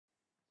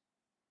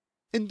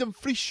In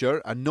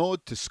Dumfriesshire, a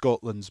nod to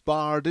Scotland's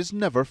bard is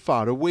never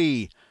far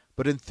away,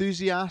 but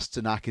enthusiasts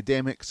and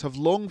academics have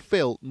long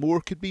felt more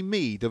could be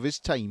made of his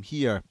time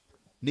here.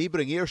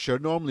 Neighbouring Ayrshire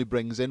normally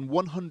brings in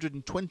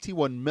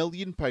 £121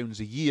 million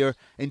a year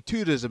in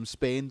tourism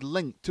spend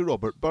linked to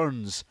Robert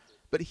Burns,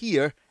 but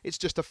here it's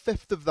just a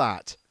fifth of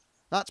that.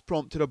 That's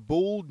prompted a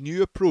bold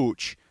new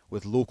approach,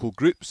 with local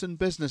groups and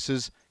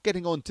businesses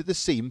getting onto the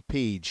same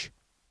page.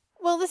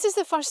 Well, this is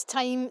the first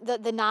time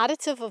that the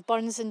narrative of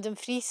Burns and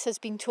Dumfries has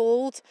been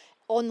told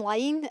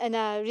online in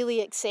a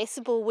really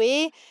accessible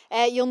way.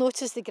 You'll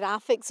notice the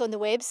graphics on the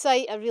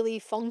website are really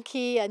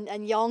funky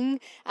and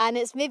young, and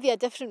it's maybe a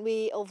different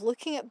way of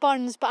looking at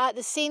Burns, but at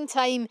the same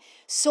time,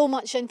 so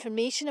much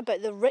information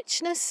about the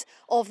richness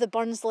of the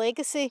Burns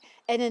legacy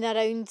in and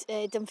around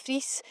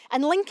Dumfries,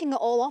 and linking it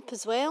all up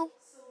as well.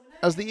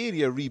 As the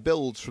area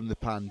rebuilds from the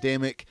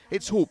pandemic,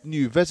 it's hoped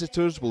new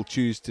visitors will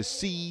choose to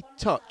see,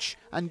 touch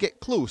and get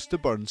close to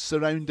Burns'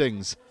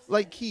 surroundings,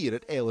 like here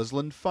at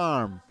Ellisland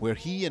Farm, where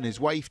he and his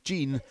wife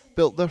Jean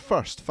built their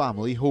first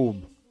family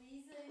home.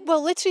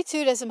 Well, literary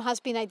tourism has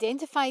been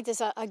identified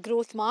as a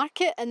growth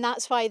market, and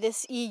that's why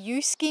this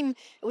EU scheme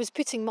was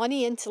putting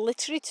money into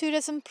literary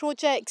tourism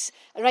projects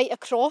right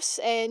across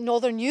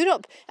Northern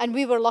Europe, and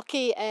we were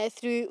lucky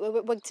through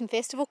Wigton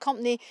Festival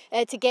Company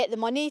to get the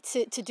money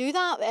to do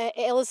that.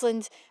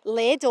 Ellisland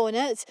led on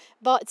it,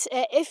 but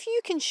if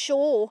you can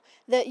show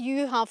that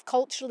you have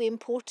culturally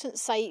important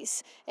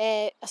sites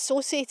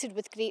associated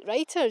with great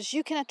writers,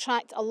 you can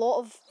attract a lot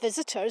of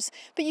visitors,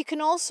 but you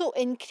can also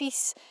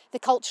increase the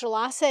cultural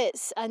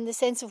assets and the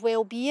sense of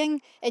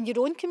well-being in your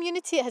own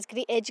community. It has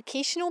great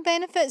educational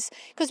benefits,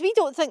 because we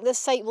don't think this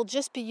site will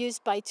just be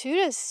used by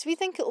tourists. We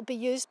think it will be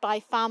used by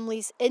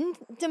families in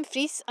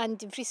Dumfries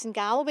and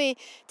Galloway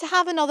to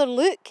have another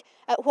look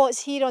at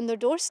what's here on their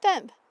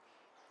doorstep.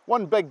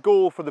 One big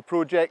goal for the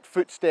project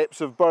Footsteps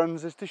of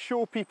Burns is to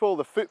show people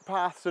the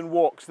footpaths and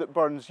walks that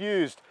Burns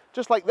used,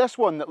 just like this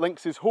one that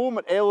links his home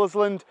at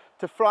Ellisland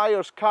to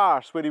Friars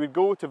Carse, where he would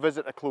go to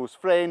visit a close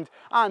friend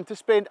and to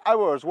spend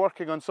hours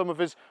working on some of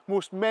his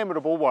most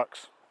memorable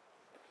works.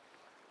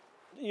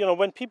 You know,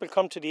 when people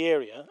come to the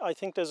area, I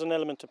think there's an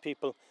element of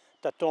people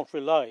that don't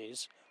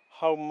realise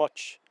how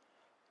much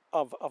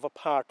of a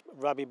part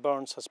Robbie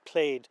Burns has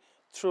played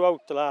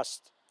throughout the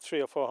last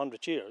 300 or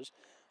 400 years.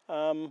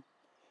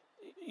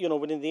 You know,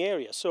 within the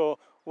area. So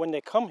when they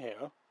come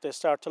here, they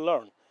start to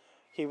learn.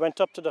 He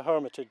went up to the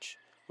Hermitage,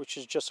 which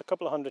is just a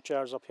couple of 100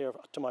 yards up here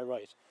to my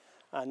right,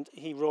 and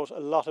he wrote a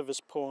lot of his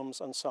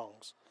poems and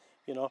songs,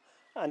 you know,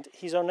 and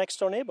he's our next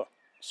door neighbour.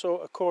 So,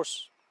 of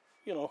course,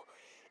 you know,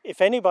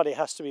 if anybody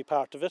has to be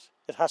part of it,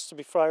 it has to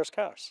be Friars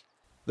Carse.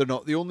 They're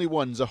not the only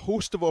ones. A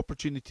host of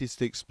opportunities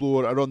to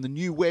explore are on the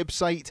new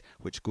website,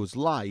 which goes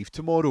live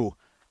tomorrow.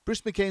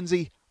 Bruce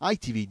Mackenzie,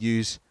 ITV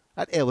News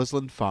at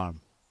Ellisland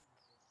Farm.